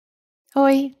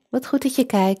Hoi, wat goed dat je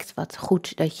kijkt, wat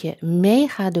goed dat je mee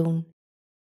gaat doen.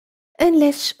 Een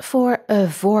les voor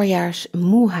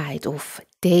voorjaarsmoeheid of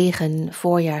tegen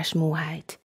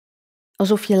voorjaarsmoeheid.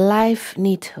 Alsof je lijf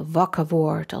niet wakker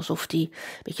wordt, alsof die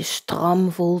een beetje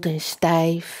stram voelt en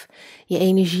stijf. Je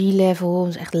energielevel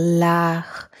is echt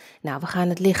laag. Nou, we gaan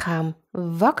het lichaam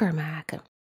wakker maken.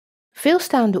 Veel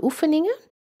staande oefeningen,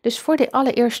 dus voor de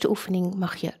allereerste oefening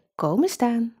mag je komen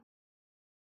staan.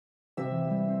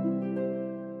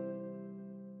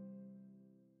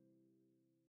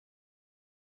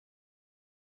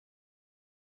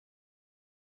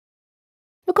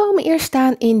 We komen eerst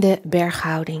staan in de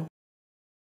berghouding.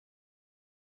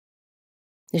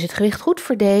 Dus het gewicht goed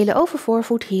verdelen over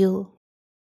voorvoet, hiel.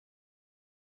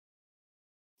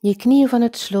 Je knieën van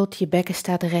het slot, je bekken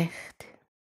staat recht.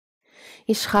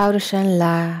 Je schouders zijn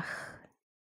laag.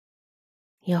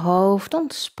 Je hoofd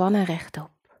ontspannen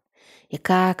rechtop. Je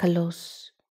kaken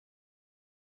los.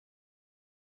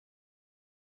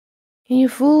 En je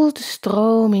voelt de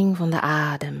stroming van de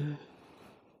adem.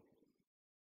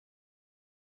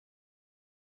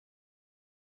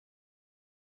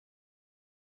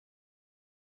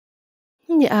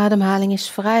 Je ademhaling is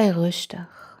vrij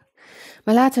rustig.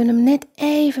 Maar laten we hem net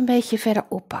even een beetje verder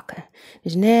oppakken.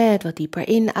 Dus net wat dieper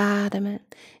inademen,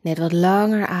 net wat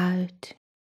langer uit.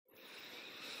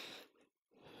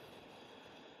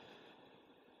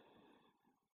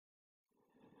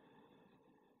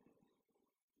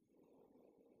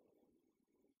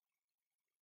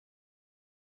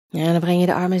 Ja, dan breng je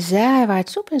de armen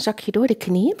zijwaarts op en zak je door de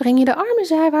knieën. Breng je de armen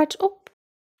zijwaarts op.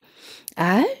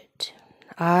 Uit.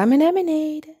 Armen naar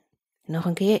beneden. Nog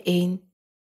een keer in.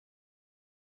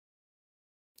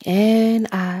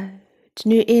 En uit.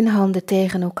 Nu in handen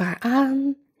tegen elkaar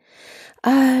aan.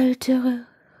 Uit terug.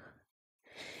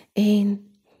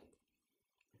 In.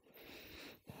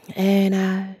 En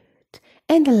uit.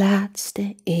 En de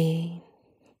laatste in.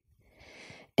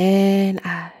 En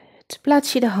uit.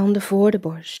 Plaats je de handen voor de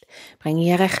borst. Breng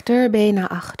je rechterbeen naar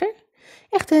achter.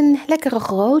 Echt een lekkere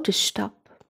grote stap.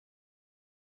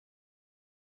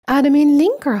 Adem in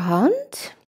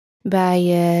linkerhand. Bij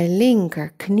je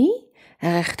linkerknie.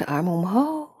 Rechterarm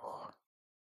omhoog.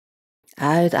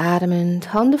 Uitademend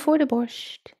handen voor de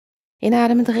borst.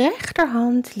 Inademend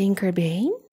rechterhand,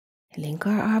 linkerbeen.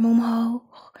 Linkerarm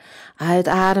omhoog.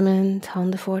 Uitademend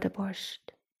handen voor de borst.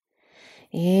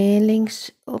 In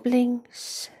links op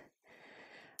links.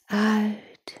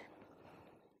 Uit.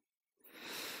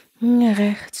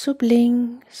 Rechts op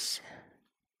links.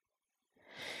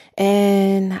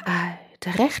 En uit.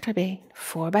 Rechterbeen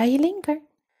voor bij je linker.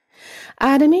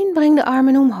 Adem in, breng de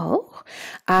armen omhoog.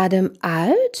 Adem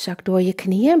uit, zak door je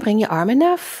knieën en breng je armen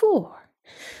naar voren.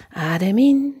 Adem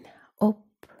in, op.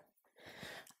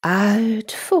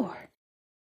 Uit, voor.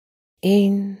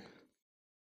 In.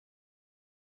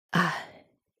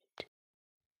 Uit.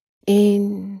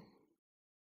 In.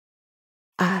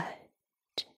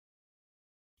 Uit.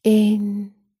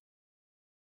 In.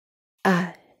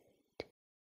 Uit.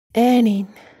 En in.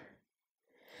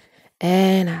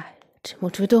 En uit.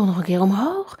 Moeten we toch nog een keer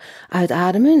omhoog.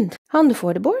 Uitademend. Handen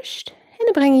voor de borst. En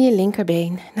dan breng je je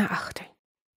linkerbeen naar achter.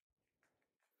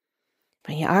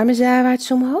 Breng je armen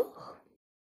zijwaarts omhoog.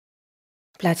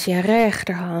 Plaats je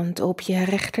rechterhand op je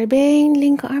rechterbeen.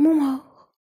 Linkerarm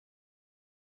omhoog.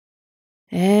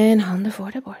 En handen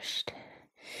voor de borst.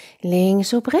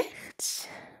 Links op rechts.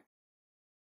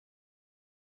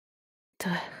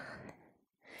 Terug.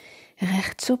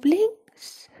 Rechts op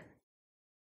links.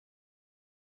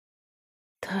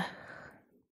 Terug.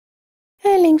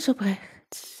 En links op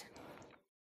rechts.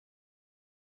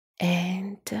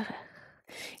 En terug.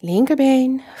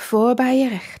 Linkerbeen voor bij je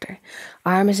rechter.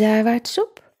 Armen zijwaarts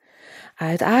op.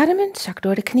 Uitademend, zak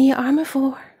door de knieën, armen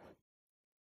voor.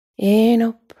 In,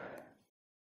 op.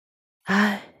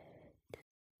 Uit.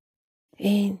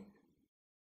 In.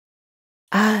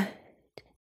 Uit.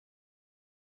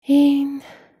 In.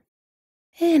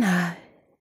 En uit.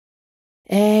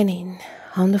 En in.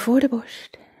 Handen voor de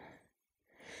borst.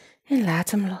 En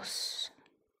laat hem los.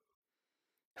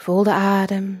 Voel de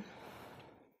adem.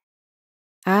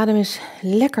 Adem is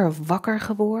lekker wakker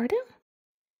geworden.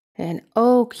 En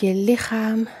ook je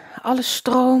lichaam. Alles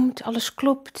stroomt, alles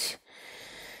klopt.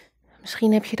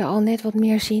 Misschien heb je er al net wat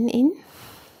meer zin in.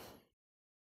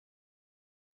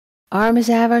 Armen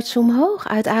zijwaarts omhoog.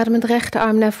 Uitademend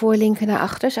rechterarm naar voor, linker naar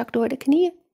achter. Zak door de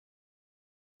knieën.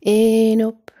 In,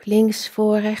 op, links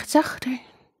voor, rechts achter.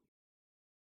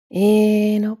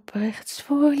 In, op, rechts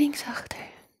voor, links achter.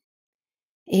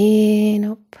 In,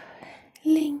 op,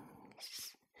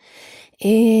 links.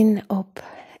 In, op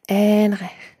en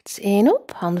rechts. In,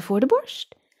 op, handen voor de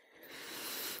borst.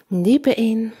 Diepe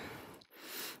in.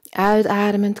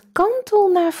 Uitademend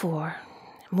kantel naar voren.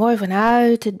 Mooi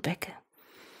vanuit het bekken.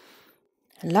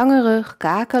 Lange rug,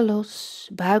 kaken los,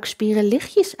 buikspieren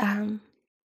lichtjes aan.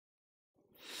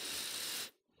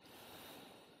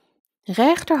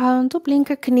 Rechterhand op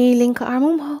linkerknie, linkerarm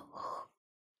omhoog.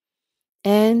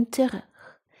 En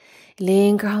terug.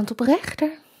 Linkerhand op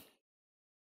rechter.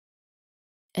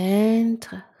 En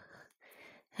terug.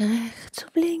 Rechts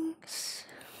op links.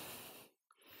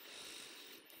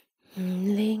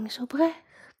 Links op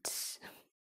rechts.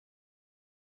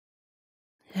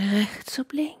 Rechts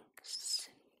op links.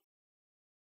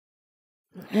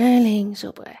 En links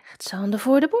op rechts. Handen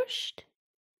voor de borst.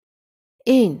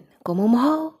 In, kom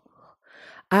omhoog.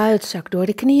 Uitzak door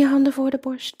de knieën, handen voor de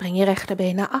borst. Breng je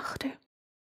rechterbeen naar achter.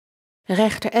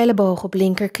 Rechter elleboog op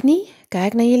linkerknie.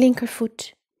 Kijk naar je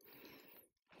linkervoet.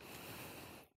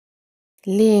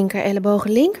 Linker elleboog,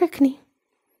 linkerknie.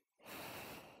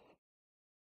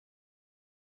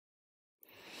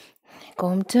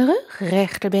 Kom terug.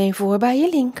 Rechterbeen voor bij je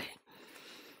linker.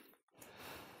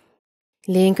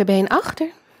 Linkerbeen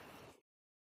achter.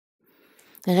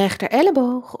 Rechter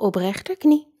elleboog op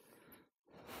rechterknie.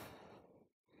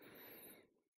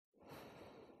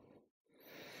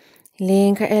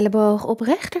 Linker elleboog op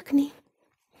rechterknie.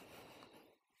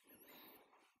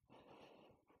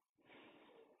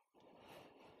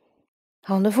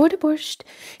 Handen voor de borst.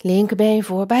 Linkerbeen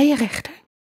voor bij je rechter.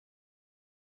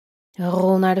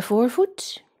 Rol naar de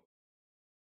voorvoet.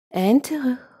 En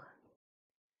terug.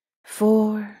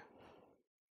 Voor.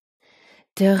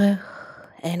 Terug.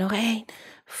 En nog 1.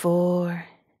 Voor.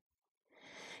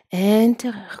 En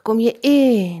terug. Kom je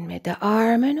in met de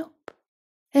armen op.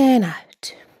 En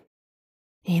uit.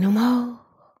 In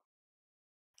omhoog.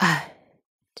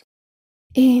 Uit.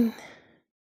 In.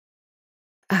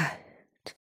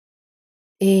 Uit.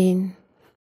 In.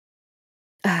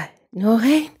 Uit. Nog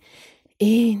 1.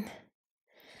 In.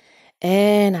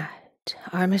 En uit.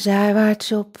 Armen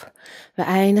zijwaarts op. We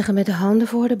eindigen met de handen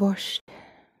voor de borst.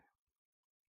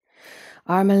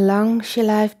 Armen langs je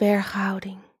lijf,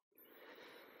 berghouding.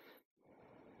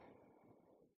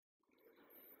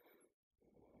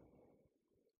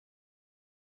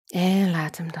 En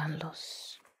laat hem dan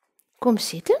los. Kom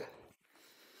zitten.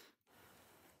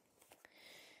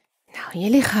 Nou, je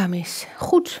lichaam is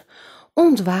goed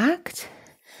ontwaakt.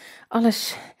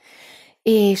 Alles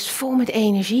is vol met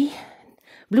energie.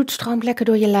 Bloed stroomt lekker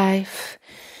door je lijf.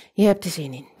 Je hebt er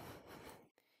zin in.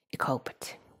 Ik hoop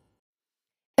het.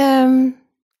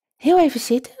 Heel even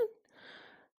zitten.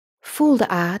 Voel de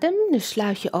adem, dus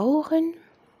sluit je ogen.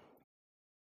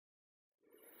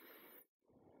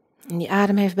 En die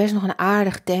adem heeft best nog een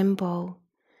aardig tempo.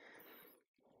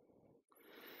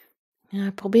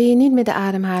 Ja, probeer je niet met de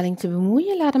ademhaling te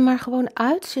bemoeien. Laat hem maar gewoon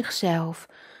uit zichzelf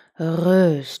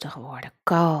rustig worden,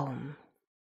 kalm.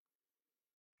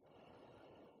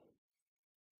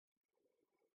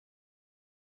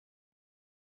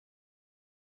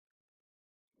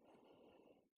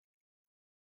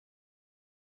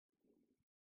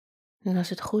 En als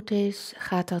het goed is,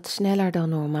 gaat dat sneller dan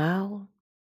normaal.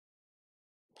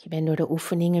 Je bent door de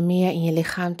oefeningen meer in je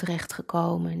lichaam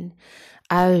terechtgekomen,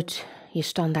 uit je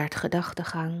standaard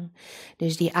gedachtegang.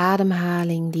 Dus die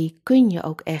ademhaling, die kun je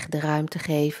ook echt de ruimte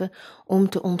geven om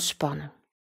te ontspannen.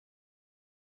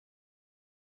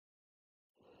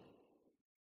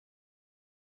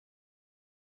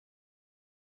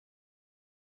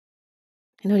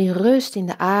 En door die rust in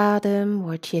de adem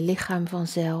wordt je lichaam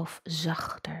vanzelf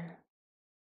zachter.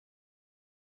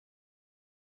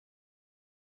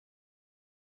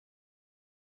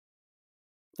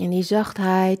 En die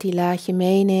zachtheid die laat je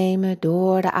meenemen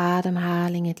door de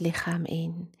ademhaling het lichaam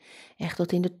in. Echt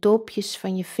tot in de topjes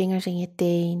van je vingers en je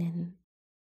tenen.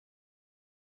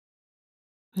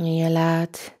 En je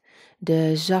laat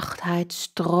de zachtheid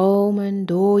stromen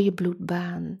door je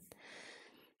bloedbaan.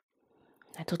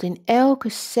 Tot in elke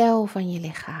cel van je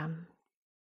lichaam.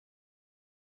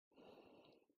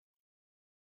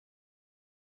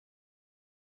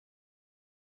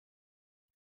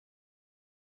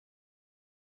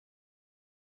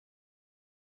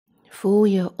 Voel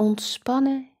je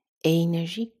ontspannen,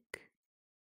 energiek.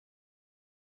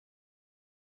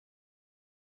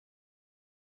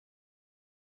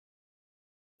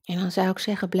 En dan zou ik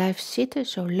zeggen, blijf zitten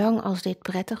zolang als dit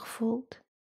prettig voelt.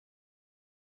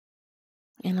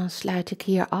 En dan sluit ik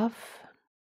hier af.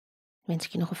 Wens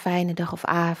ik je nog een fijne dag of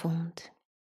avond.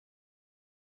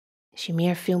 Als je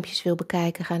meer filmpjes wil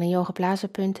bekijken, ga naar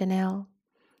yogalessen.nl.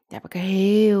 Daar heb ik er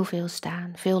heel veel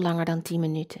staan, veel langer dan 10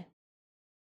 minuten.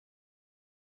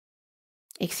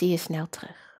 Ik zie je snel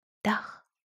terug. Dag,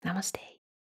 namaste.